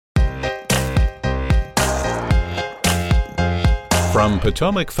From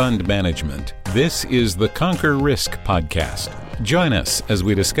Potomac Fund Management, this is the Conquer Risk podcast. Join us as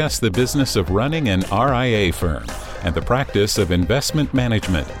we discuss the business of running an RIA firm and the practice of investment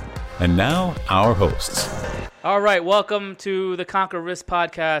management. And now, our hosts. All right, welcome to the Conquer Risk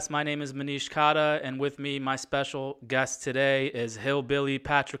podcast. My name is Manish Kata, and with me, my special guest today is Hillbilly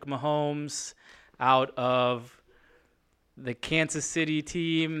Patrick Mahomes out of the Kansas City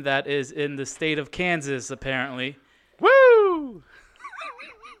team that is in the state of Kansas, apparently. Woo!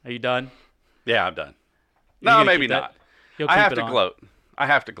 Are you done? Yeah, I'm done. No, maybe not. I have to gloat.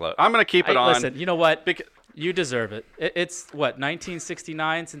 I'm going to keep it on. Listen, you know what? You deserve it. It's,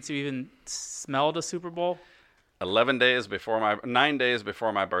 1969 since you even smelled a Super Bowl? 9 days before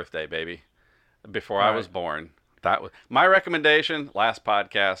my birthday, baby. Before I was born. That was my recommendation last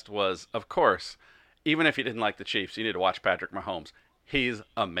podcast was, of course, even if you didn't like the Chiefs, you need to watch Patrick Mahomes. He's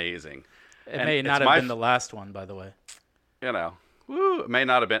amazing. It may not have been the last one, by the way. It may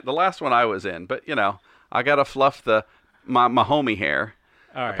not have been the last one I was in, but I got to fluff my homie hair.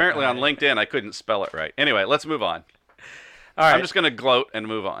 Apparently on LinkedIn, I couldn't spell it right. Anyway, let's move on. All right. I'm just going to gloat and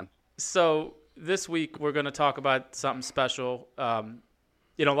move on. So this week, we're going to talk about something special. A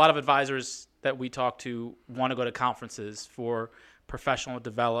lot of advisors that we talk to want to go to conferences for professional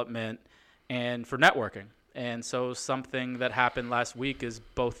development and for networking. And so something that happened last week is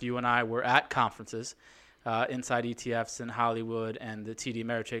both you and I were at conferences, InsideETFs in Hollywood and the TD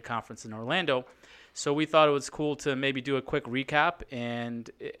Ameritrade conference in Orlando. So we thought it was cool to maybe do a quick recap and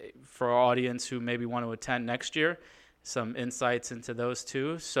for our audience who maybe want to attend next year, some insights into those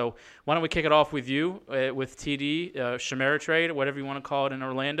two. So why don't we kick it off with you, with TD, Ameritrade, whatever you want to call it in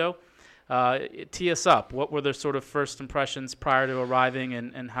Orlando. Tee us up. What were the sort of first impressions prior to arriving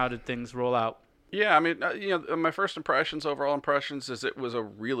and how did things roll out? Yeah, I mean, my first overall impressions is it was a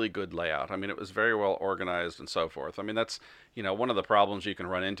really good layout. I mean, it was very well organized and so forth. I mean, that's, one of the problems you can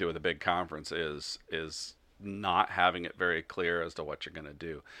run into with a big conference is not having it very clear as to what you're going to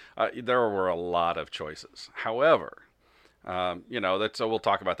do. There were a lot of choices. However, so we'll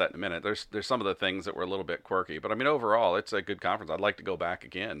talk about that in a minute. There's some of the things that were a little bit quirky, but I mean, overall, it's a good conference. I'd like to go back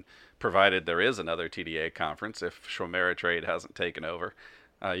again, provided there is another TDA conference if Ameritrade hasn't taken over.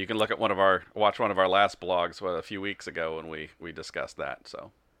 You can watch one of our last blogs a few weeks ago when we discussed that. So,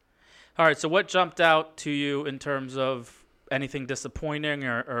 all right. So, what jumped out to you in terms of anything disappointing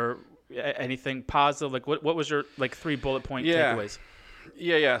or anything positive? Like, what was your 3 bullet point takeaways?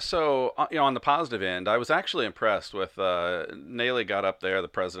 Yeah. So, on the positive end, I was actually impressed with Naley got up there, the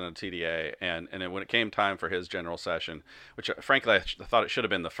president of TDA, and when it came time for his general session, which frankly I thought it should have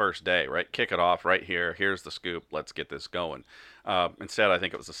been the first day, right? Kick it off right here. Here's the scoop. Let's get this going. Instead, I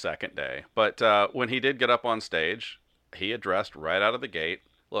think it was the second day. But when he did get up on stage, he addressed right out of the gate.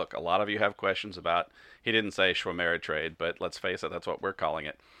 Look, a lot of you have questions about. He didn't say Ameritrade, but let's face it, that's what we're calling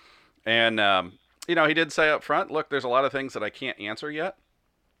it. And he did say up front, look, there's a lot of things that I can't answer yet,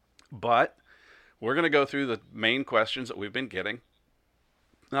 but we're going to go through the main questions that we've been getting.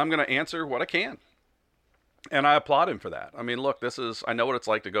 And I'm going to answer what I can. And I applaud him for that. I mean, look, I know what it's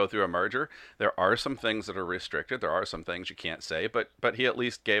like to go through a merger. There are some things that are restricted. There are some things you can't say, but he at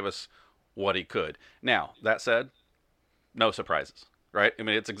least gave us what he could. Now, that said, no surprises, right? I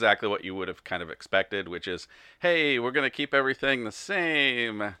mean, it's exactly what you would have kind of expected, which is, hey, we're going to keep everything the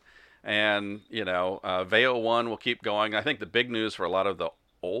same. And, VAO 1 will keep going. I think the big news for a lot of the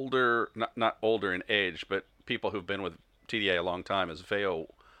older, not older in age, but people who've been with TDA a long time is VAO,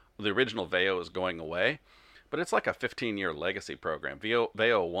 the original VAO is going away. But it's like a 15-year legacy program.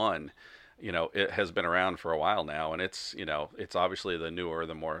 VAO 1, it has been around for a while now, and it's obviously the newer,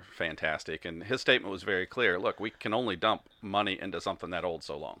 the more fantastic. And his statement was very clear. Look, we can only dump money into something that old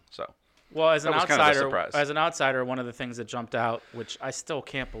so long. So, well, as an outsider, one of the things that jumped out, which I still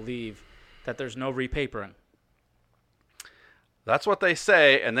can't believe, that there's no repapering. That's what they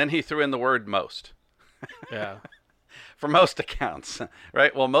say, and then he threw in the word most. Yeah. For most accounts,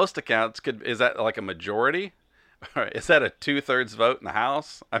 right? Well, most accounts is that like a majority? Or is that a 2/3 vote in the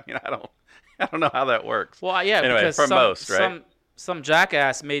House? I mean, I don't know how that works. Well, yeah, anyway, because for most, right? Some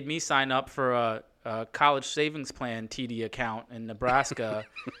jackass made me sign up for a college savings plan TD account in Nebraska,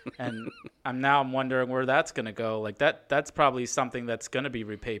 and I'm wondering where that's going to go. Like that's probably something that's going to be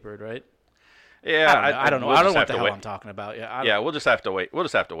repapered, right? Yeah, I don't know. I don't know what the hell I'm talking about. Yeah, we'll just have to wait. We'll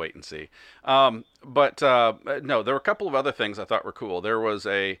just have to wait and see. No, there were a couple of other things I thought were cool.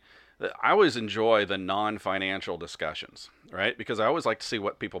 I always enjoy the non-financial discussions, right? Because I always like to see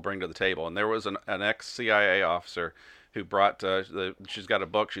what people bring to the table. And there was an ex-CIA officer who brought, she's got a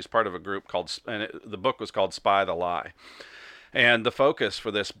book. She's part of a group the book was called Spy the Lie. And the focus for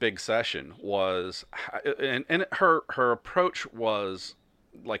this big session was, and her approach was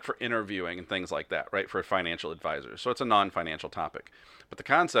like for interviewing and things like that, right? For financial advisors. So it's a non-financial topic. But the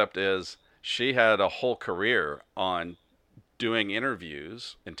concept is she had a whole career on doing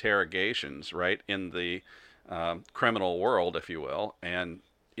interviews, interrogations, right, in the criminal world, if you will, and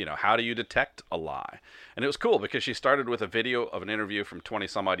how do you detect a lie? And it was cool because she started with a video of an interview from 20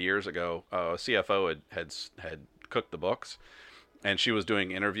 some odd years ago. A CFO had cooked the books, and she was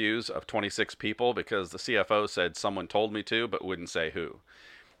doing interviews of 26 people because the CFO said someone told me to, but wouldn't say who.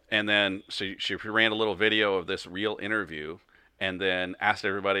 And then she ran a little video of this real interview, and then asked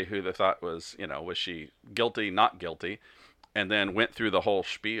everybody who they thought was she guilty, not guilty, and then went through the whole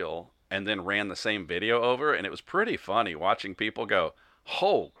spiel, and then ran the same video over, and it was pretty funny watching people go,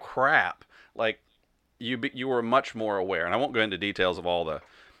 "Oh crap!" Like you were much more aware. And I won't go into details of all the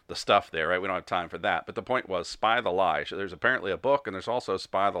stuff there, right? We don't have time for that. But the point was Spy the Lie. So there's apparently a book, and there's also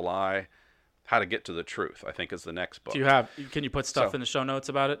Spy the Lie, How to Get to the Truth, I think is the next book. Can you put stuff in the show notes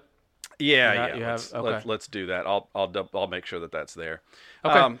about it? Yeah. Let's do that. I'll make sure that that's there.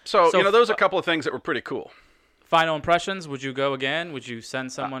 Okay. So those are a couple of things that were pretty cool. Final impressions. Would you go again? Would you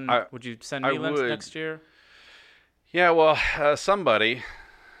send someone? Would you send me links next year? Yeah. Well, somebody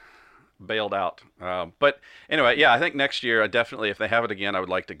bailed out. But anyway, yeah, I think next year, definitely, if they have it again, I would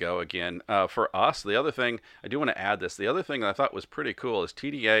like to go again. For us, the other thing, I do want to add this, the other thing that I thought was pretty cool is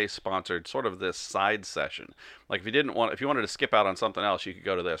TDA sponsored sort of this side session. Like if you wanted to skip out on something else, you could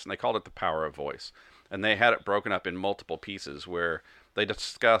go to this, and they called it the Power of Voice. And they had it broken up in multiple pieces where they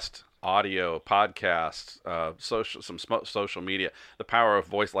discussed audio, podcasts, some social media, the power of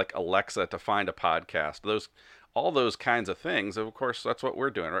voice, like Alexa to find a podcast, all those kinds of things. Of course, that's what we're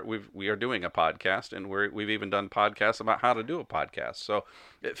doing, right? We are doing a podcast, and we've even done podcasts about how to do a podcast. So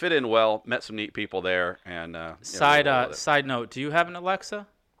it fit in well. Met some neat people there. And side note: do you have an Alexa?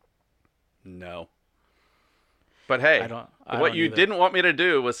 No. But hey, what you either. didn't want me to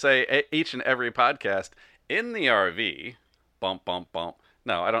do was say each and every podcast in the RV, bump, bump, bump.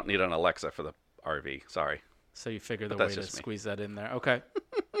 No, I don't need an Alexa for the RV. Sorry. So you figured the way to squeeze that in there. Okay.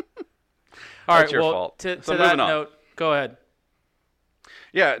 All right. That's your fault. To that note, go ahead.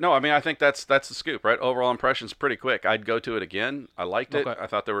 Yeah, no, I mean, I think that's the scoop, right? Overall impressions pretty quick. I'd go to it again. I liked it. I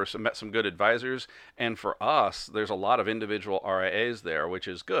thought there were met some good advisors. And for us, there's a lot of individual RIAs there, which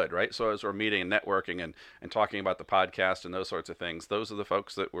is good, right? So as we're meeting and networking and talking about the podcast and those sorts of things, those are the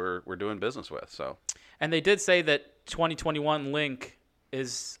folks that we're doing business with. So. And they did say that 2021 LINC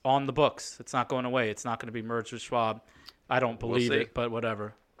is on the books. It's not going away. It's not going to be merged with Schwab. I don't believe it, but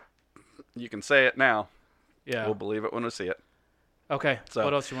whatever. You can say it now. Yeah. We'll believe it when we see it. Okay. So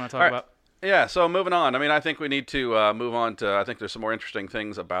what else do you want to talk about? Yeah. So moving on. I mean, I think we need to move on to. I think there's some more interesting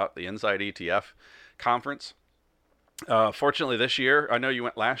things about the Inside ETF conference. Fortunately, this year, I know you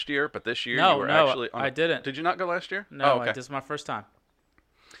went last year, but this year you were actually. I didn't. Did you not go last year? No, this is my first time.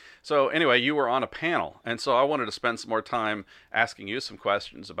 So anyway, you were on a panel, and so I wanted to spend some more time asking you some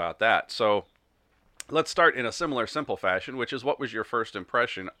questions about that. So let's start in a similar, simple fashion, which is what was your first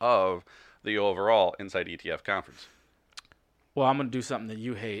impression of the overall Inside ETF conference? Well, I'm going to do something that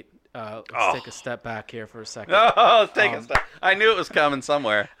you hate. Let's take a step back here for a second. Let's take a step. I knew it was coming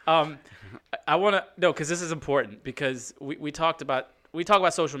somewhere. I want to because this is important because we talk about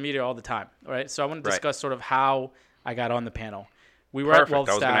social media all the time, right? So I want to discuss sort of how I got on the panel. We were Perfect. at WealthStack.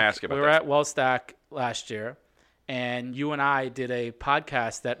 I was going to ask you about that. We were at WealthStack last year, and you and I did a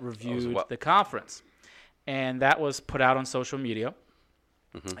podcast that reviewed the conference, and that was put out on social media.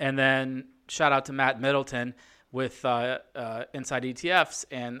 Mm-hmm. And then shout out to Matt Middleton with Inside ETFs,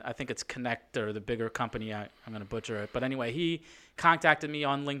 and I think it's Connect or the bigger company. I'm going to butcher it. But anyway, he contacted me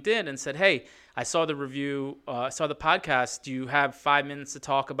on LinkedIn and said, hey, I saw the review, I saw the podcast. Do you have 5 minutes to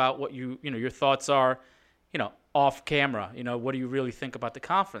talk about what your thoughts are, off camera? What do you really think about the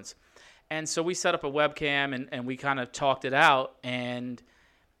conference? And so we set up a webcam and we kind of talked it out, and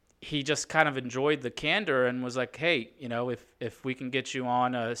he just kind of enjoyed the candor and was like, hey, if we can get you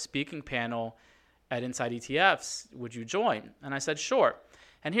on a speaking panel at Inside ETFs, would you join? And I said, sure.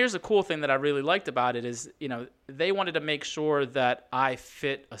 And here's the cool thing that I really liked about it is, they wanted to make sure that I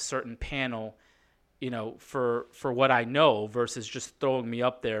fit a certain panel, for what I know versus just throwing me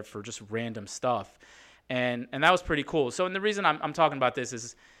up there for just random stuff. And that was pretty cool. So, and the reason I'm talking about this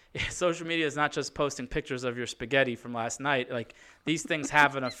is social media is not just posting pictures of your spaghetti from last night. Like, these things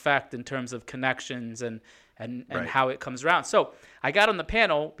have an effect in terms of connections and how it comes around. So I got on the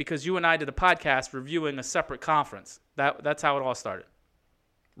panel because you and I did a podcast reviewing a separate conference. That's how it all started.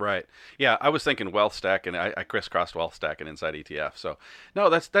 Right. Yeah, I was thinking WealthStack, and I crisscrossed WealthStack and Inside ETF. So, no,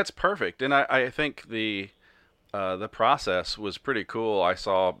 that's perfect. And I think the process was pretty cool. I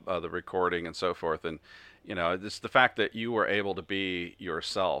saw the recording and so forth, and just the fact that you were able to be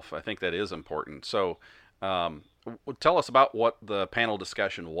yourself. I think that is important. So, tell us about what the panel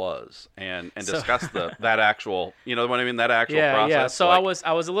discussion was, and discuss that actual, what I mean, that actual process. Yeah. So I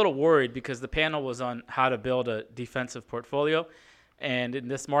was a little worried because the panel was on how to build a defensive portfolio, and in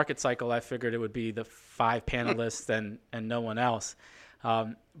this market cycle, I figured it would be the 5 panelists and no one else.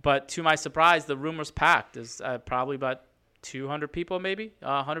 But to my surprise, the room was packed. There's probably about 200 people, maybe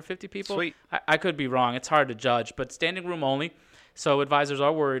 150 people. Sweet. I could be wrong. It's hard to judge, but standing room only. So advisors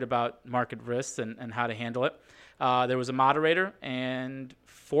are worried about market risks and how to handle it. There was a moderator and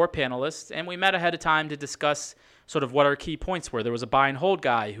 4 panelists, and we met ahead of time to discuss sort of what our key points were. There was a buy and hold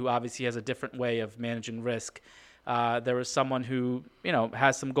guy who obviously has a different way of managing risk. There was someone who,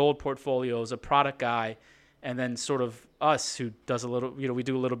 has some gold portfolios, a product guy, and then sort of us who does a little, we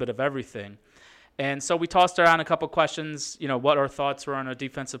do a little bit of everything. And so we tossed around a couple questions, what our thoughts were on a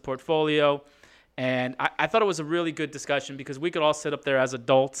defensive portfolio. And I thought it was a really good discussion because we could all sit up there as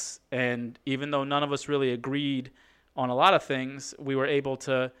adults, and even though none of us really agreed on a lot of things, we were able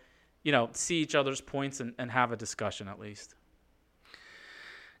to, see each other's points and have a discussion at least.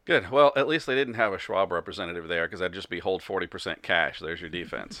 Good. Well, at least they didn't have a Schwab representative there, because that'd just be hold 40% cash. There's your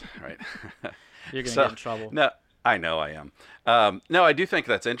defense, right? You're going to get in trouble. No, I know I am. No, I do think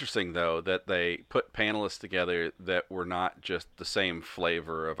that's interesting, though, that they put panelists together that were not just the same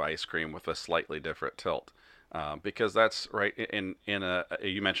flavor of ice cream with a slightly different tilt. Because that's right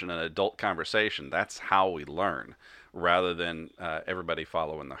you mentioned an adult conversation. That's how we learn, rather than everybody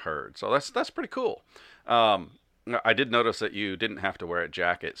following the herd. So that's pretty cool. I did notice that you didn't have to wear a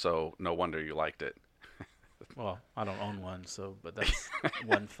jacket, so no wonder you liked it. Well, I don't own one, but that's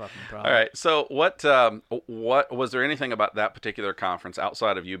one fucking problem. All right. So what was there anything about that particular conference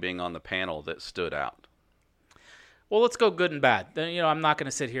outside of you being on the panel that stood out? Well, let's go good and bad. I'm not going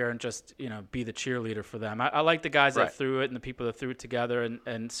to sit here and just, be the cheerleader for them. I like the guys that threw it and the people that threw it together.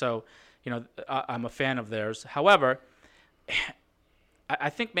 And so, I'm a fan of theirs. However, I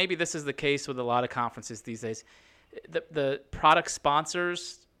think maybe this is the case with a lot of conferences these days. The product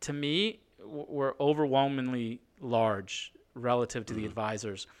sponsors, to me, were overwhelmingly large relative to the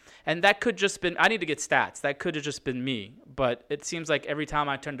advisors. And that could just been, I need to get stats. That could have just been me. But it seems like every time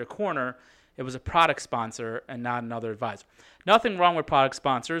I turned a corner, it was a product sponsor and not another advisor. Nothing wrong with product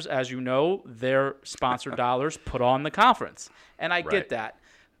sponsors. As you know, their sponsored dollars put on the conference. And I get that.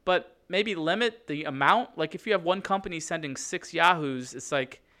 But maybe limit the amount. Like if you have one company sending 6 Yahoos, it's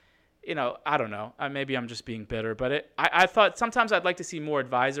like, I don't know. Maybe I'm just being bitter. But I thought sometimes I'd like to see more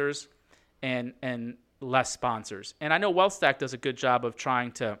advisors and less sponsors. And I know WealthStack does a good job of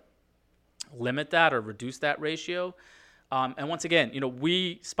trying to limit that or reduce that ratio. And once again,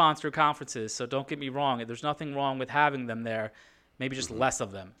 we sponsor conferences, so don't get me wrong. There's nothing wrong with having them there, maybe just less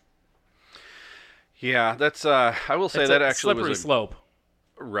of them. Yeah, that's I will say that actually slippery slope.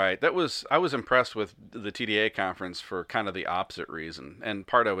 Right. I was impressed with the TDA conference for kind of the opposite reason. And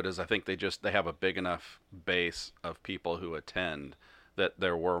part of it is I think they have a big enough base of people who attend that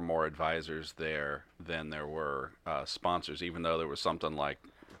there were more advisors there than there were sponsors, even though there was something like,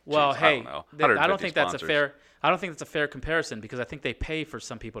 I don't think that's a fair comparison, because I think they pay for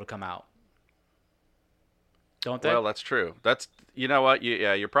some people to come out. Don't they? Well, that's true. That's, you know what?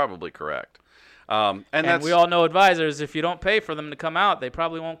 You're probably correct. And we all know advisors, if you don't pay for them to come out, they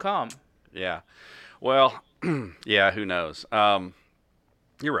probably won't come. Yeah. Well, yeah, who knows?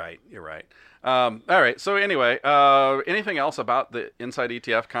 You're right. All right. So anyway, anything else about the Inside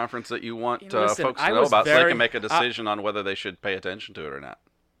ETF conference that you want folks to know about so they can make a decision on whether they should pay attention to it or not?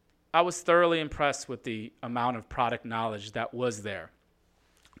 I was thoroughly impressed with the amount of product knowledge that was there,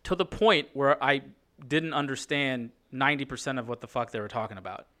 to the point where I didn't understand 90% of what the fuck they were talking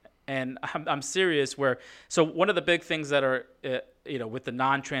about. And I'm serious. So one of the big things that are, with the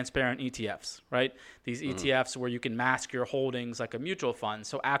non-transparent ETFs, right? These ETFs where you can mask your holdings like a mutual fund.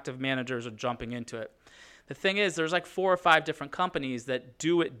 So active managers are jumping into it. The thing is, there's like 4 or 5 different companies that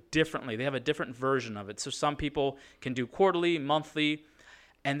do it differently. They have a different version of it. So some people can do quarterly, monthly,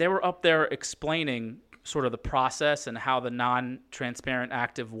 and they were up there explaining sort of the process and how the non-transparent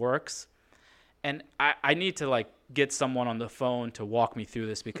active works. And I need to get someone on the phone to walk me through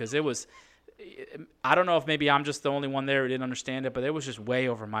this, because it was, I don't know if maybe I'm just the only one there who didn't understand it, but it was just way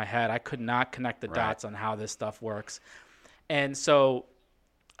over my head. I could not connect the dots on how this stuff works. And so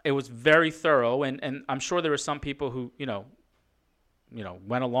it was very thorough, and I'm sure there were some people who,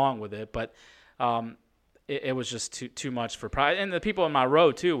 went along with it, but it was just too much for pride. And the people in my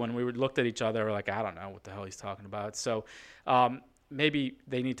row too, when we looked at each other, were like, I don't know what the hell he's talking about. So maybe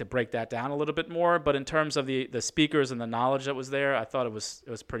they need to break that down a little bit more. But in terms of the speakers and the knowledge that was there, I thought it was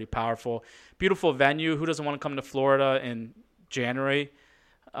pretty powerful. Beautiful venue. Who doesn't want to come to Florida in January?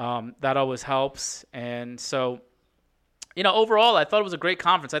 That always helps. And so, overall, I thought it was a great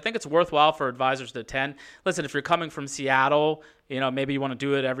conference. I think it's worthwhile for advisors to attend. Listen, if you're coming from Seattle, maybe you want to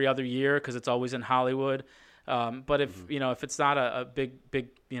do it every other year because it's always in Hollywood. But if it's not a big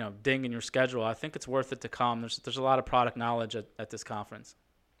ding in your schedule, I think it's worth it to come. There's a lot of product knowledge at this conference.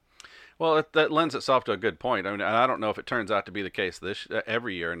 Well, that lends itself to a good point. I mean, I don't know if it turns out to be the case this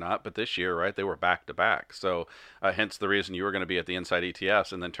every year or not, but this year, right, they were back to back. So hence the reason you were going to be at the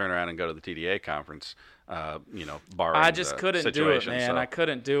InsideETFs and then turn around and go to the TDA conference, barring I just couldn't do it, man. So. I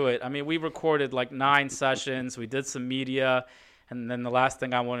couldn't do it. I mean, we recorded like 9 sessions. We did some media. And then the last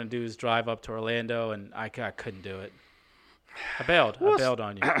thing I want to do is drive up to Orlando, and I couldn't do it. I bailed. I bailed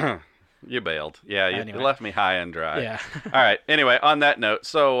on you. You bailed. Yeah, anyway. You left me high and dry. Yeah. All right. Anyway, on that note,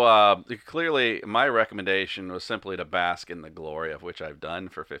 so clearly my recommendation was simply to bask in the glory of which I've done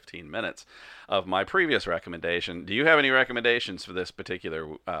for 15 minutes of my previous recommendation. Do you have any recommendations for this particular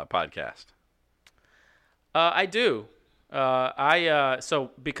podcast? I do.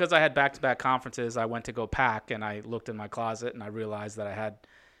 So because I had back-to-back conferences, I went to go pack, and I looked in my closet, and I realized that I had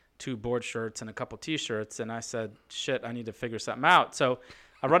 2 board shirts and a couple T-shirts, and I said, shit, I need to figure something out. So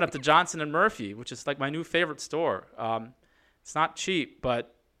I run up to Johnson & Murphy, which is like my new favorite store. It's not cheap,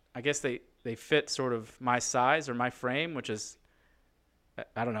 but I guess they fit sort of my size or my frame, which is,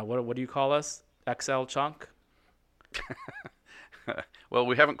 I don't know, what do you call us? XL chunk? Well,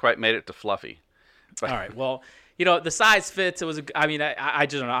 we haven't quite made it to fluffy. All right, well... the size fits. It was. I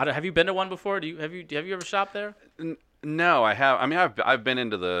just don't know. Have you been to one before? Have you ever shopped there? No, I have. I mean, I've been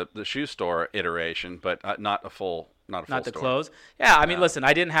into the shoe store iteration, but not a full store. Not the clothes. Yeah, I mean, listen,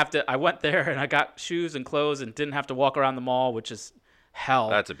 I didn't have to. I went there and I got shoes and clothes and didn't have to walk around the mall, which is hell.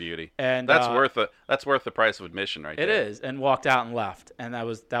 That's a beauty. And that's worth the price of admission, right there. It is, and walked out and left, and that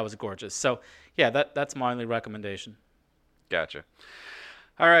was gorgeous. So yeah, that's my only recommendation. Gotcha.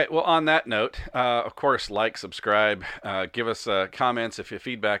 All right. Well, on that note, of course, like, subscribe, give us comments, if you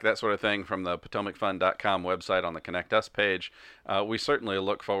feedback, that sort of thing from the PotomacFund.com website on the Connect Us page. We certainly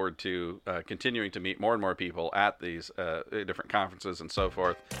look forward to continuing to meet more and more people at these different conferences and so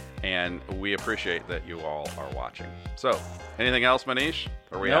forth. And we appreciate that you all are watching. So, anything else, Manish?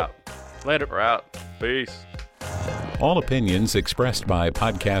 Are we out? Later. We're out. Peace. All opinions expressed by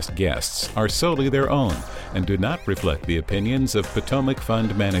podcast guests are solely their own and do not reflect the opinions of Potomac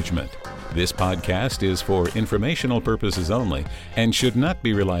Fund Management. This podcast is for informational purposes only and should not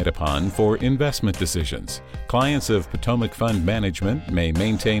be relied upon for investment decisions. Clients of Potomac Fund Management may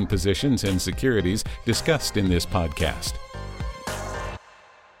maintain positions in securities discussed in this podcast.